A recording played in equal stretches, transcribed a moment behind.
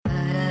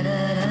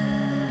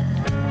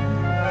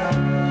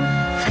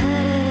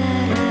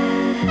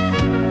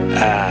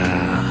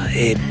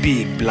A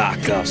big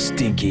block of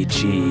stinky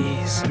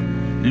cheese.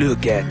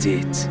 Look at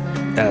it.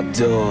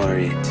 Adore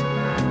it.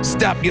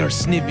 Stop your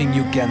sniffing,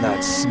 you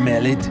cannot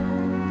smell it.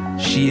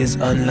 She is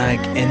unlike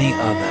any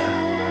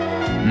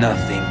other.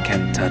 Nothing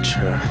can touch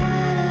her.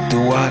 To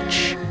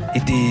watch,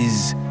 it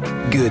is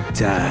good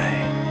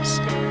times.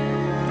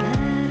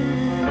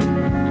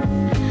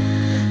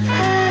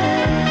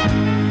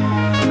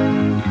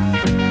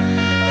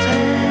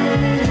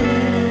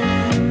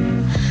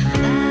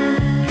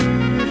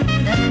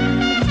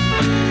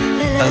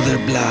 Other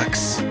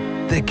blocks,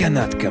 they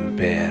cannot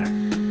compare,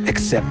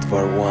 except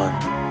for one.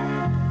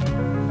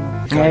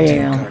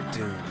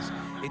 Cartoons.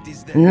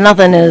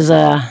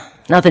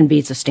 Nothing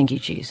beats a stinky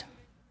cheese.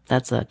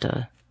 That's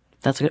an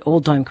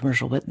old time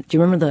commercial. But do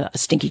you remember the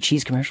stinky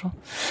cheese commercial?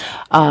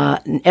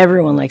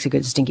 Everyone likes a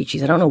good stinky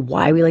cheese. I don't know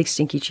why we like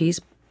stinky cheese,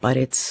 but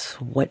it's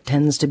what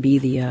tends to be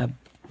the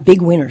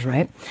big winners,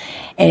 right?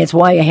 And it's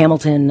why a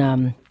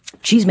Hamilton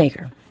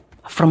cheesemaker,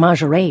 a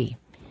fromagerie,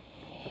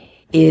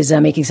 is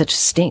making such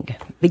a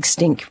big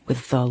stink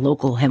with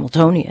local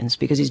Hamiltonians,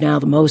 because he's now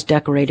the most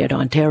decorated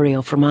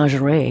Ontario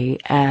fromagerie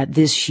at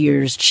this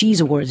year's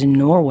Cheese Awards in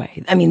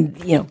Norway. I mean,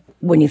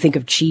 when you think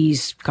of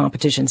cheese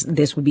competitions,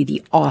 this would be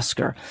the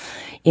Oscar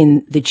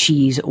in the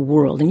cheese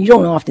world. And you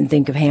don't often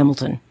think of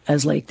Hamilton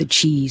as like the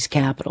cheese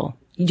capital.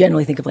 You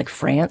generally think of like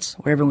France,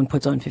 where everyone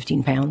puts on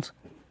 15 pounds.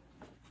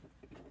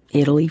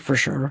 Italy, for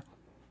sure.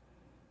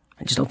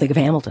 I just don't think of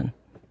Hamilton.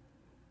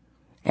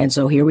 And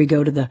so here we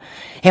go to the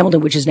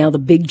Hamilton, which is now the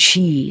Big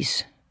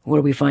Cheese,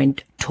 where we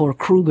find Tor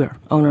Kruger,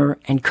 owner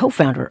and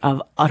co-founder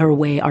of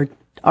Utterway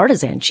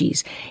Artisan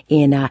Cheese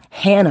in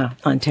Hanna,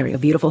 Ontario.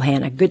 Beautiful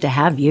Hanna. Good to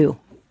have you.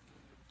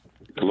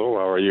 Hello,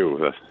 how are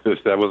you?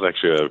 That was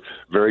actually a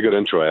very good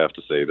intro, I have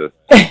to say. The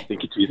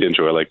stinky cheese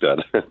intro, I like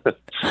that.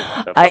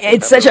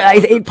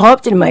 It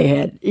popped in my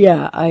head.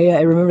 Yeah,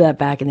 I remember that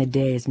back in the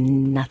day. It's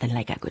nothing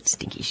like a good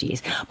stinky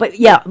cheese. But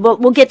yeah,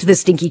 we'll get to the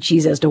stinky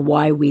cheese as to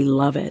why we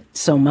love it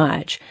so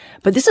much.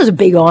 But this is a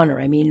big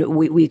honor. I mean,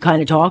 we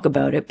kind of talk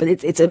about it, but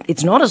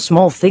it's not a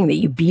small thing that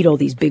you beat all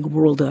these big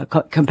world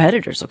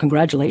competitors. So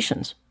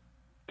congratulations.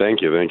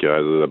 Thank you.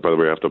 By the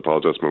way, I have to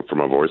apologize for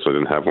my voice. I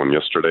didn't have one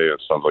yesterday.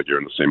 It sounds like you're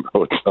in the same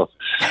boat. So,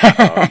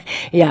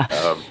 yeah.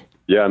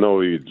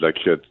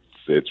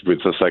 It's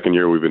the second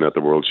year we've been at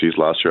the World Cheese.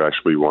 Last year,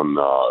 actually, we won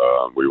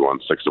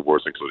 6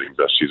 awards, including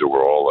Best Cheese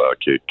Overall,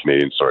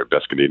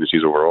 Best Canadian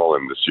Cheese Overall.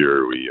 And this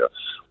year we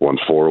won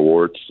 4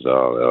 awards.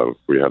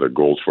 We had a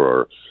gold for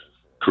our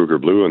Kruger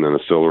Blue, and then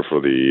a silver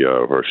for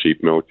our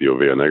sheep milk, the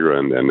Ovea Negra,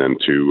 and then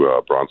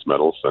 2 bronze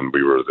medals. And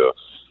we were the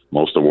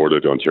most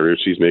awarded Ontario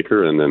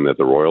cheesemaker. And then at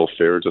the Royal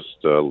Fair just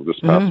this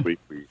past week,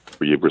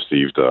 we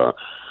received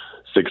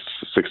 6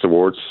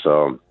 awards,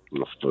 3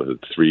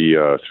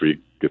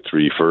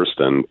 first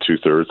and 2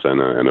 thirds,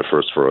 and a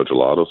first for a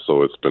gelato.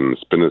 So it's been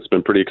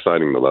pretty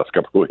exciting the last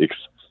couple of weeks.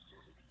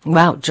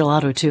 Wow,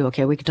 gelato too.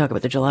 Okay, we could talk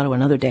about the gelato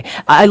another day.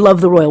 I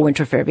love the Royal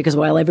Winter Fair because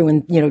while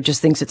everyone,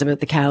 just thinks it's about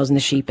the cows and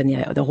the sheep and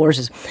the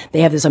horses, they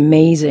have this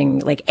amazing,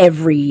 like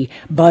every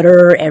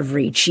butter,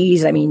 every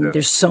cheese. I mean,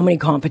 There's so many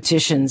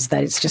competitions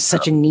that it's just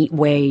such a neat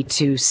way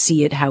to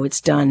see it, how it's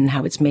done,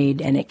 how it's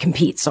made, and it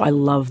competes. So I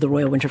love the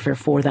Royal Winter Fair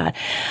for that.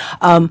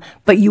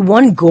 But you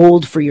won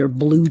gold for your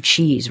blue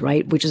cheese,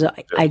 right? Which is,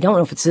 I don't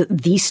know if it's the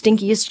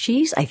stinkiest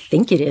cheese. I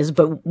think it is,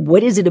 but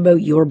what is it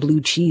about your blue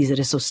cheese that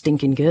is so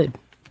stinking good?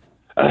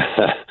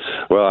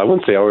 Well, I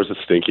wouldn't say ours is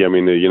stinky. I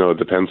mean, it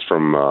depends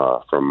from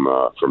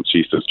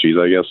cheese to cheese,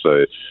 I guess.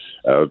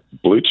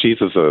 Blue cheese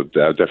is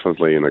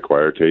definitely an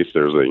acquired taste.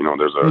 There's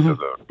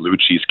a blue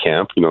cheese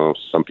camp.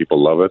 Some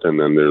people love it, and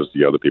then there's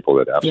the other people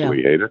that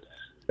absolutely hate it.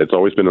 It's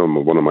always been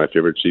one of my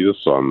favorite cheeses,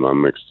 so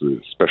I'm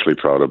especially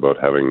proud about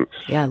having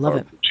I love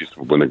it. Cheese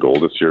win a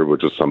gold this year,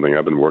 which is something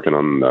I've been working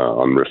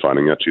on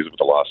refining that cheese over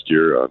the last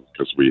year,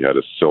 because we had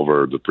a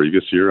silver the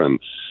previous year, and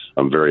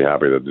I'm very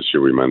happy that this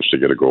year we managed to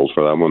get a gold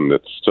for that one.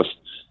 It's just,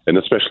 and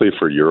especially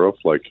for Europe,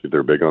 like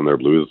they're big on their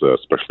blues,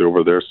 especially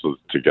over there. So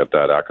to get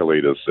that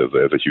accolade is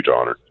a huge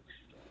honor.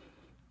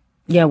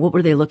 Yeah, what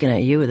were they looking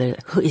at you?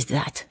 Who is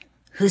that?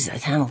 Who's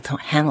that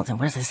Hamilton?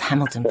 Where's this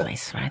Hamilton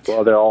place, right?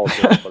 Well, they're all,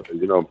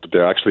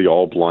 they're actually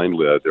all blind.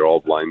 They're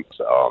all blind.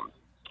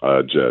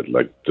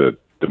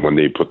 When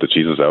they put the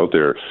cheeses out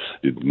there,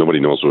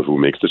 nobody knows who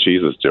makes the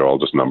cheeses. They're all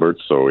just numbered.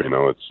 So,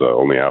 it's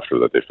only after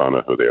that they found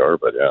out who they are.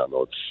 But yeah,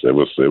 no, it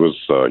was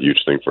a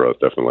huge thing for us,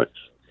 definitely.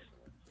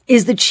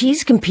 Is the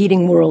cheese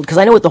competing world, because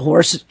I know what the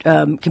horse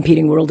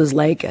competing world is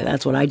like.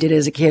 That's what I did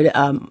as a kid.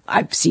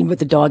 I've seen with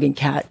the dog and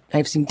cat.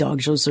 I've seen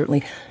dog shows,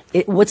 certainly.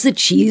 What's the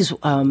cheese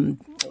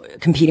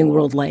competing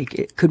world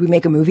like? Could we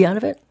make a movie out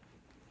of it?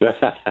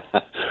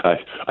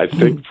 I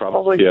think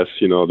probably yes.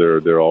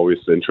 There are always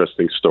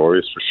interesting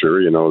stories for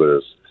sure.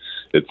 The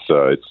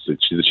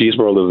cheese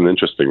world is an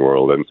interesting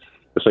world, and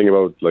the thing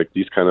about like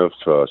these kind of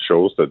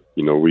shows that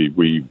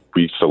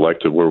we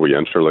selected where we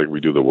enter. Like we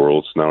do the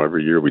Worlds now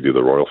every year. We do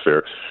the Royal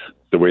Fair.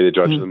 The way they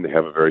judge them, they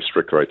have a very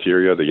strict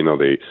criteria. That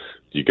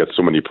you get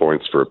so many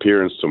points for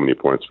appearance, so many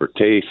points for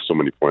taste, so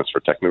many points for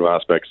technical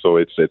aspects. So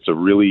it's a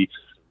really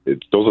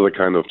those are the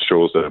kind of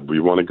shows that we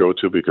want to go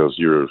to, because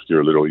you're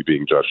literally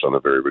being judged on a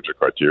very rigid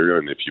criteria,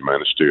 and if you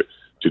manage to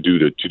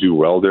do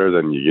well there,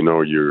 then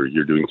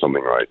you're doing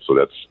something right. So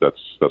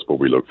that's what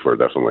we look for,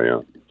 definitely.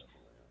 Yeah.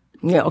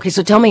 Yeah. Okay.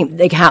 So tell me,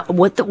 like,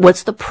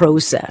 what's the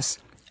process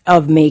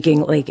of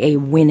making like a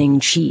winning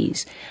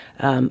cheese?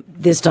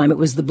 This time it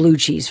was the blue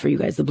cheese for you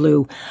guys, the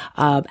blue.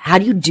 How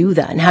do you do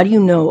that? And how do you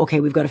know, okay,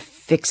 we've got to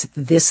fix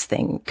this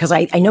thing? Cause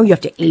I know you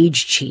have to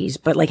age cheese,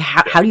 but like,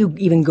 how do you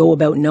even go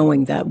about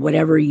knowing that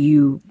whatever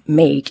you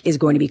make is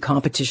going to be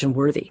competition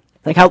worthy?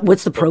 Like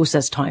what's the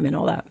process time and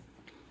all that?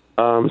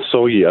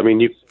 So yeah, I mean,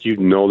 you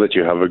know that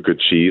you have a good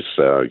cheese.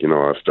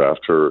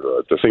 After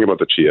the thing about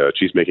the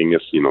cheese making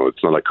is,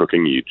 it's not like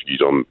cooking. You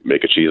don't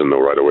make a cheese and know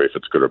right away if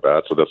it's good or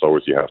bad. So that's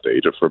always, you have to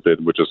age it for a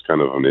bit, which is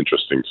kind of an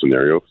interesting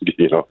scenario.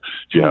 If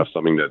you have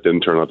something that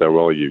didn't turn out that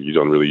well, you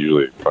don't really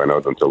usually find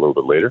out until a little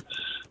bit later.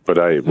 But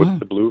with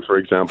the blue, for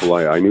example,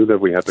 I knew that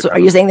we had to. So are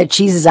you saying that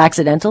cheese is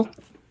accidental?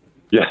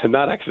 Yeah,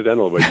 not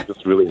accidental, but you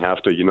just really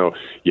have to,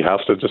 you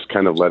have to just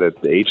kind of let it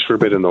age for a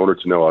bit in order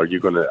to know, are you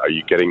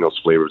getting those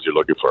flavors you're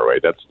looking for, right?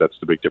 That's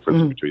the big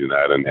difference between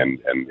that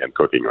and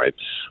cooking, right?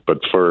 But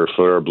for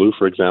our blue,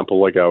 for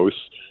example, like I was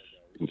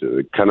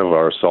kind of,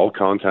 our salt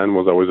content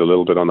was always a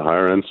little bit on the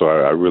higher end, so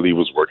I really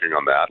was working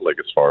on that, like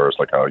as far as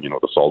like how,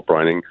 the salt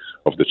brining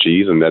of the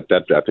cheese, and that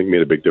I think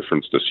made a big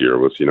difference this year.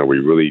 Was, we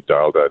really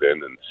dialed that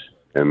in,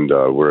 and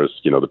whereas,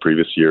 the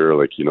previous year,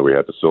 like, we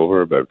had the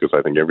silver, but because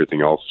I think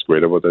everything else is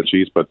great about that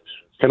cheese, but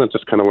kind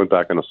of went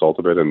back on the salt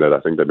a bit, and that I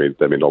think that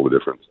made all the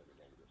difference.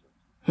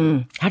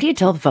 How do you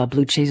tell if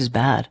blue cheese is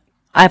bad?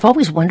 I've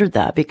always wondered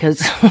that,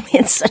 because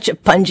it's such a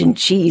pungent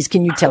cheese.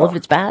 Can you tell if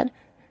it's bad?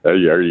 Are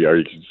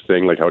you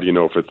saying, like, how do you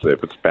know if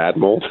it's bad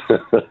mold?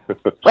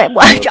 Well,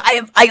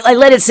 I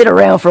let it sit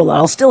around for a while.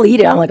 I'll still eat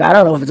it. I'm like, I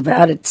don't know if it's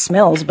bad. It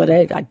smells, but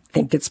I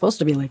think it's supposed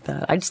to be like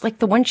that. I just like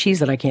the one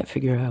cheese that I can't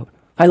figure out.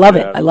 I love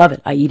it. I love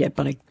it. I eat it,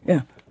 but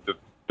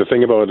The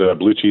thing about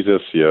blue cheese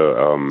is,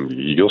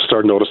 you'll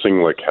start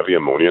noticing like heavy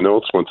ammonia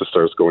notes once it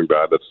starts going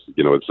bad. That's,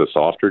 it's a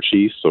softer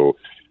cheese. So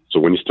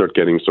when you start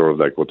getting sort of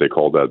like what they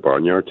call that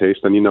barnyard taste,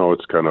 then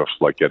it's kind of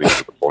like getting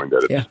to the point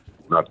that it's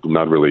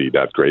not really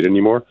that great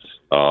anymore.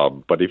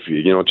 But if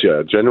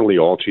generally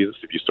all cheeses,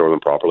 if you store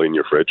them properly in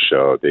your fridge,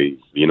 they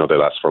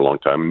last for a long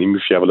time. And even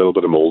if you have a little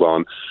bit of mold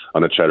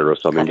on a cheddar or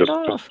something, just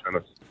kind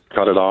of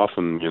cut it off,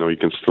 and you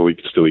can still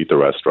eat the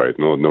rest, right?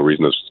 No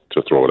reason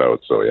to throw it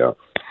out. So yeah.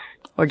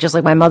 Or just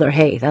like my mother,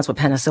 hey, that's what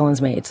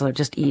penicillin's made, so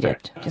just eat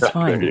it. It's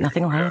fine.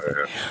 Nothing will happen.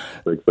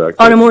 Yeah.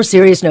 Exactly. On a more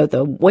serious note,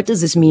 though, what does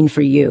this mean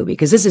for you?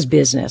 Because this is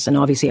business and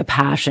obviously a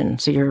passion.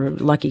 So you're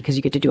lucky because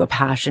you get to do a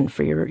passion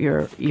for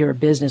your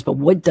business. But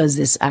what does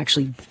this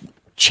actually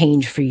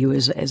change for you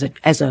as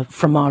a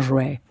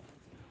fromagerie?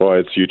 Well,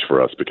 it's huge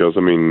for us because,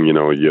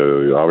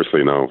 you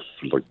obviously now,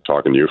 like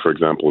talking to you, for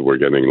example, we're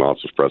getting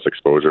lots of press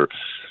exposure,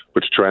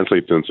 which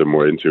translates into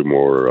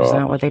more. Is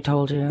that what they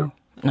told you?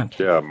 No,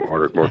 yeah,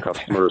 more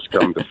customers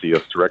come to see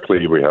us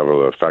directly. We have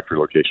a factory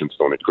location in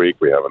Stony Creek.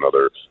 We have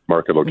another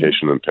market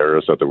location in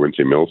Paris at the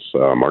Wincy Mills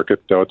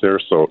market out there.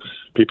 So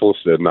people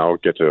now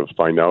get to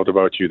find out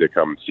about you. They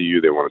come and see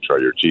you. They want to try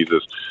your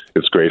cheeses.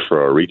 It's great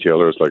for our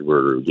retailers. Like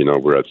we're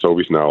at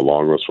Sobeys now,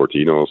 Longro's,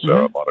 Fortino's,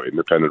 a lot of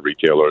independent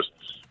retailers.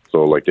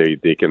 So like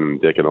they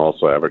can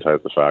also advertise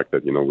the fact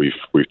that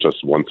we've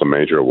just won some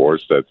major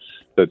awards that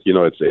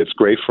it's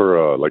great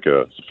for like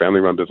a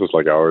family-run business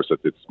like ours.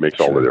 That it makes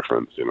all the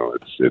difference.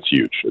 It's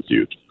huge. It's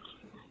huge.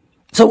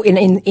 So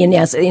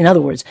in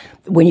other words,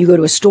 when you go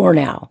to a store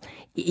now,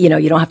 you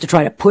don't have to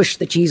try to push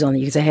the cheese on you.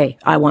 You can say, hey,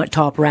 I want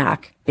top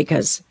rack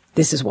because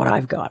this is what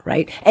I've got,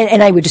 right?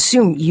 And I would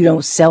assume you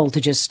don't sell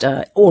to just,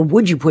 or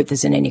would you put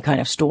this in any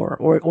kind of store,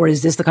 or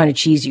is this the kind of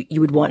cheese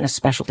you would want in a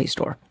specialty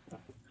store?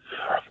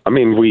 I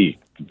mean, we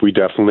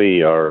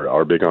definitely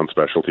are big on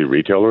specialty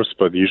retailers,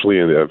 but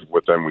usually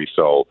with them we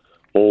sell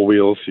whole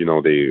wheels.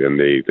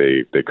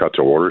 They cut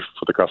to order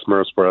for the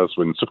customers. Whereas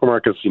in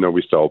supermarkets,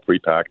 we sell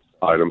pre-packed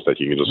items that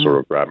you can just sort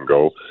of grab and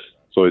go.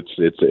 So it's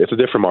a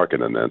different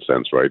market in that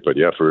sense, right? But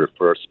yeah, for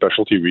a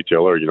specialty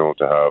retailer, to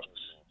have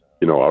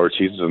our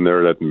cheeses in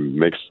there, that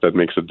makes a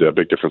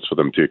big difference for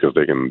them too, because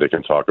they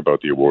can talk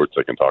about the awards,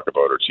 they can talk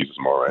about our cheeses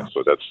more, right?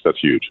 So that's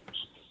huge.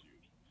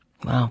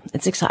 Wow,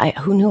 it's exciting.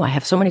 Who knew? I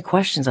have so many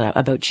questions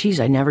about cheese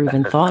I never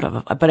even thought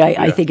of. But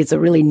I think it's a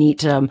really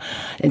neat and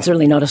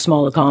certainly not a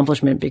small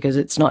accomplishment because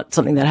it's not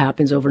something that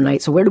happens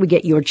overnight. So where do we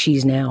get your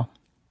cheese now?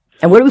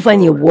 And where do we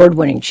find the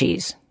award-winning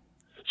cheese?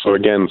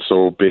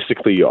 So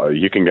basically,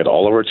 you can get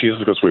all of our cheeses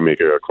because we make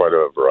quite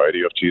a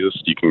variety of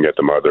cheeses. You can get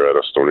them either at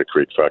a Stony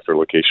Creek factory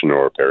location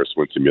or a Paris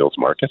Wincy Mills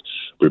market.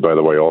 We, by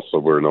the way,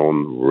 we're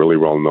really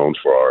well known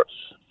for our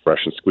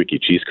fresh and squeaky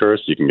cheese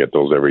curds. You can get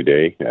those every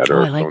day at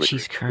our. I like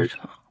cheese curd.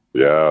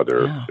 Yeah,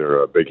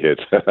 they're a big hit.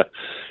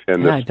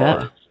 And I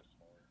bet.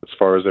 As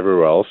far as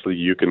everywhere else,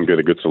 you can get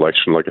a good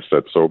selection. Like I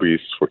said,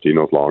 Sobeys,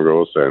 Fortino's,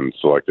 Longro's, and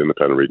select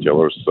independent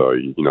retailers.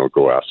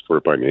 Go ask for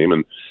it by name,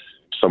 and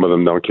some of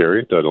them don't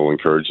carry it. That'll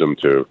encourage them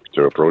to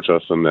approach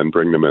us and then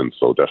bring them in.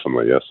 So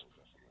definitely, yes.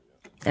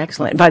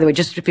 Excellent. By the way,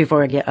 just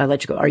before I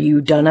let you go, are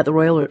you done at the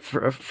Royal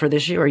for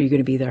this year, or are you going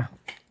to be there?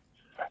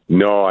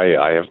 No,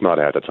 I have not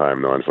had the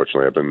time. No,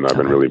 unfortunately, I've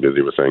been really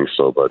busy with things.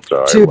 So, but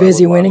too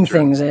busy winning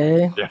things,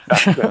 eh? Yeah,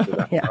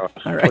 yeah.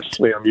 All right.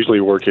 Unfortunately, I'm usually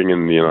working,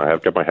 and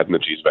I've got my head in the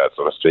cheese vat,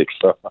 so to speak.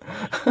 So.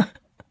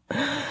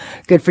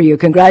 Good for you.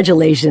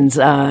 Congratulations.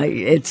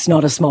 It's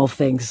not a small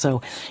thing.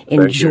 So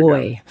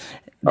enjoy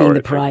being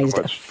the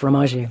prized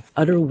fromage,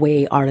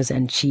 Otterway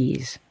artisan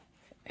cheese,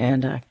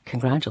 and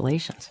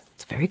congratulations.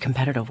 It's a very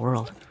competitive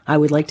world. I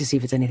would like to see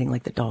if it's anything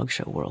like the dog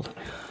show world,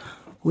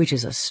 which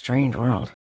is a strange world.